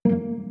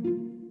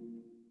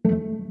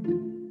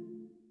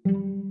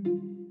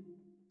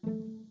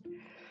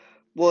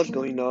What's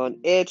going on?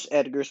 It's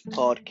Edgar's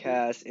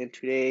podcast, and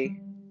today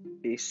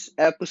is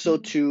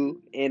episode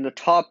 2, and the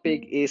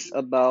topic is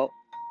about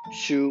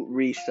shoe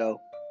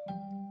resale.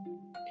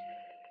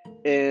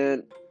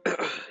 And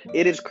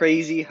it is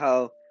crazy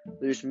how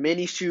there's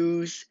many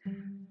shoes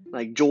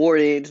like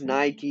Jordans,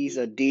 Nikes,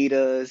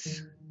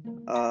 Adidas.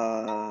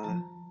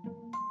 Uh,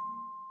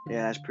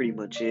 yeah, that's pretty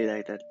much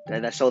it.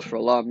 That sells for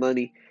a lot of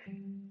money.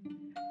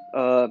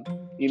 Uh,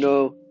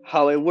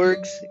 how it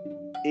works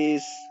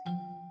is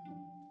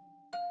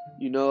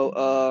you know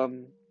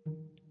um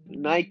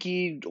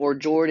Nike or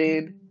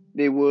Jordan,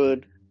 they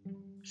would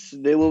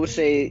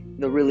say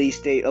the release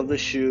date of the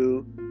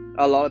shoe.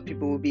 A lot of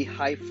people would be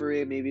hyped for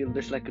it. Maybe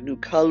there's like a new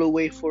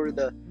colorway for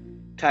the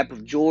type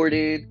of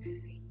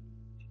Jordan,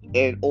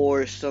 and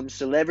or some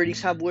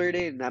celebrities have worn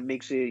it, and that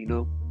makes it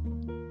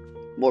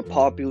more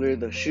popular,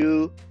 the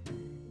shoe,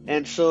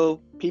 and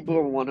so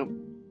people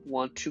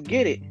want to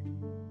get it.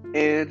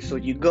 And so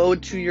you go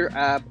to your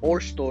app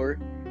or store,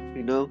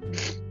 you know,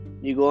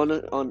 you go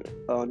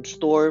on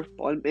store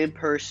in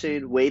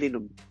person, wait in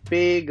a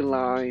big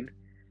line,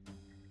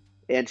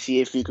 and see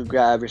if you could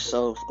grab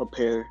yourself a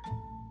pair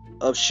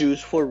of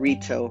shoes for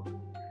retail.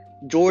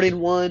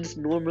 Jordan ones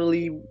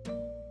normally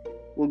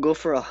will go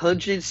for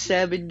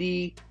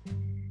 170,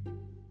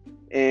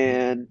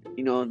 and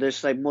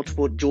there's like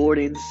multiple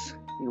Jordans.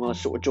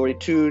 Jordan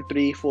 2,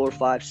 3, 4,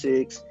 5,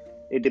 6.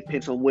 It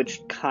depends on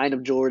which kind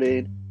of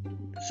Jordan.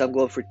 Some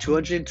go for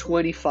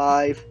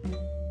 225,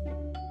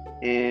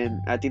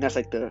 and I think that's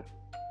like the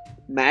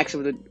max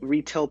of the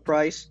retail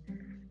price.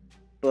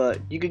 But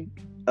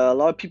a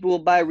lot of people will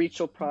buy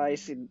retail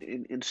price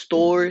in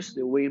stores.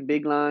 They'll wait in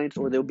big lines,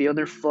 or they'll be on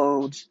their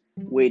phones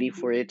waiting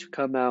for it to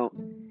come out.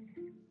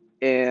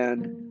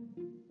 And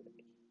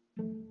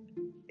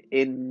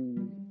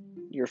in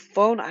your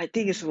phone, I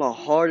think it's a lot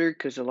harder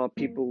because a lot of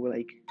people will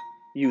like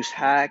use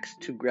hacks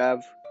to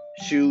grab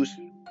shoes,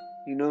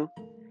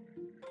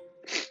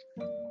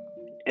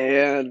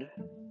 And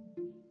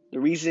the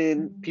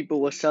reason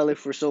people will sell it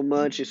for so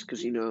much is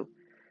because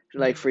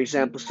like for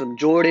example, some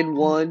Jordan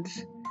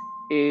ones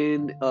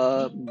in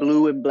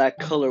blue and black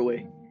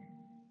colorway.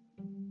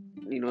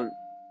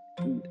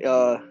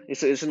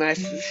 It's a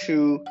nice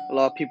shoe. A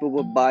lot of people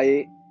will buy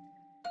it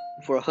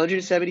for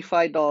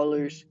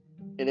 $175,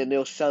 and then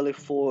they'll sell it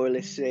for,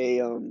 let's say,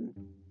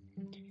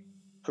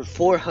 for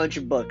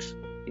 $400.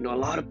 A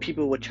lot of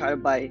people will try to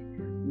buy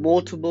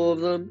multiple of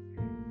them.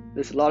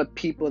 There's a lot of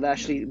people that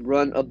actually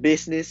run a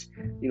business.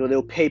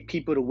 They'll pay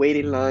people to wait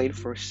in line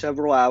for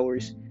several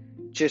hours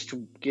just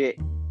to get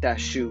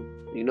that shoe.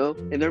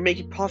 And they're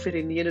making profit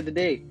in the end of the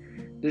day.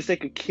 There's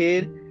like a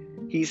kid.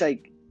 He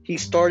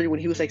started when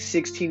he was like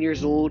 16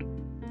 years old,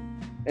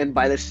 and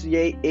by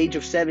the age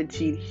of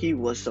 17, he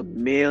was a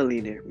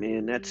millionaire.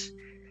 Man,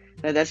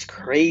 that's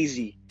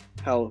crazy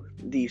how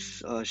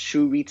these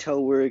shoe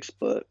retail works.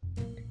 But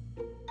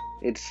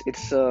it's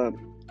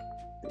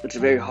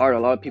very hard. A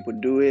lot of people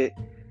do it.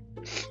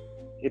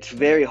 It's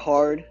very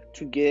hard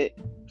to get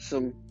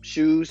some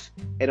shoes,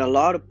 and a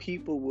lot of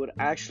people would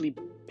actually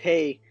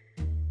pay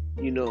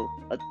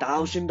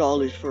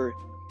 $1,000 for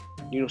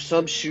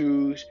some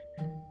shoes.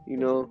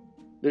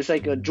 There's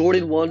like a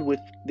Jordan 1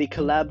 they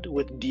collabed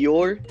with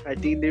Dior. I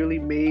think they only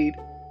made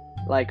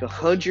like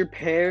 100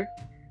 pair,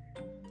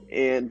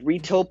 and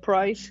retail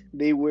price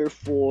they were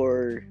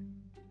for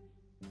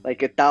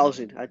like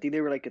 1,000. I think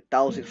they were like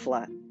 1,000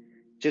 flat,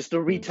 just the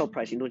retail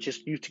price.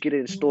 Just used to get it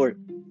in store.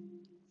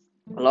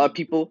 A lot of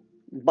people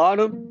bought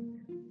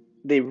them.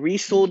 They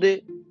resold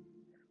it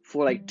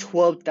for like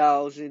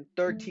 12,000,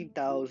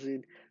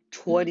 13,000,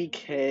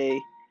 20K.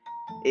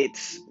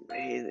 It's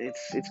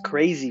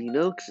crazy,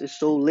 because it's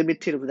so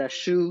limited of that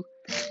shoe.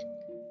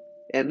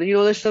 And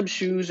there's some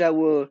shoes that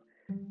will,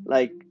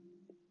 like,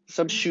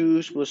 some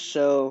shoes will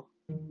sell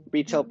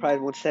retail price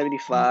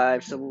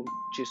 $175. Some will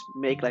just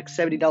make like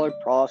 $70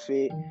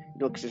 profit,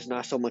 because there's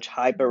not so much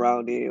hype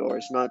around it, or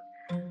it's not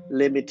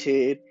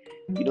limited.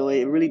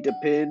 It really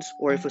depends.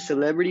 Or if a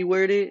celebrity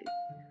wear it,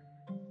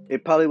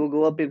 it probably will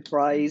go up in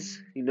price,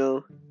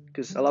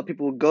 because a lot of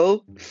people will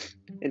go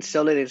and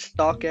sell it in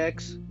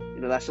StockX.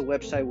 That's a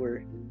website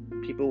where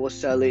people will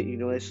sell it.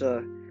 It's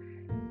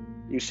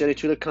you send it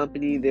to the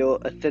company, they'll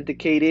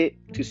authenticate it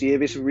to see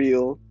if it's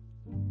real,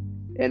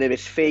 and if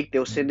it's fake,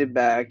 they'll send it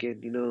back.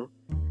 And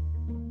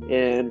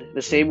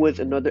the same with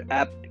another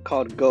app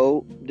called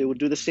Go. They will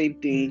do the same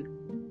thing.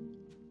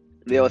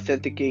 They'll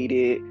authenticate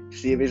it,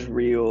 see if it's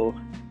real,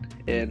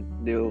 and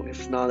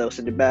if not, they'll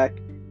send it back.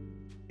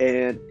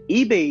 And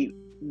eBay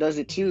does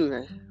it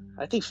too.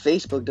 I think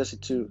Facebook does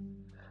it too,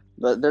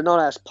 but they're not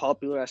as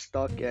popular as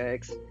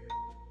StockX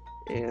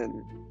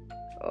and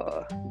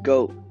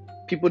Go.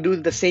 People do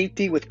the same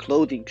thing with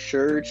clothing,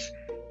 shirts,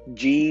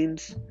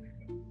 jeans,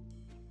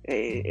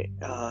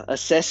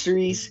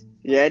 accessories.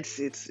 Yeah,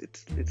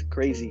 it's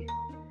crazy.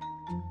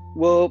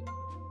 Well,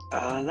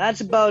 that's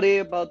about it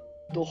about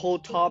the whole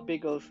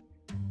topic of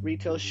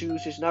retail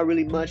shoes. There's not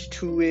really much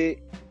to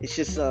it. It's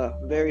just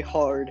very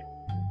hard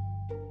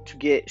to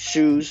get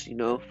shoes,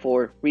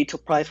 for retail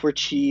price for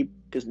cheap,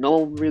 because no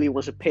one really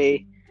wants to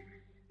pay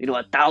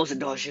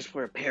 $1,000 just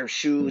for a pair of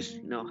shoes.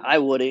 I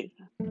wouldn't.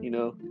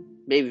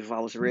 Maybe if I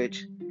was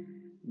rich.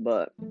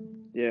 But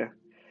yeah.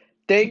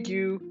 Thank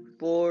you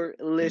for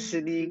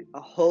listening. I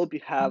hope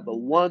you have a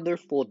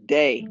wonderful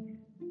day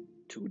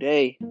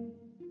today.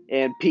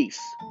 And peace.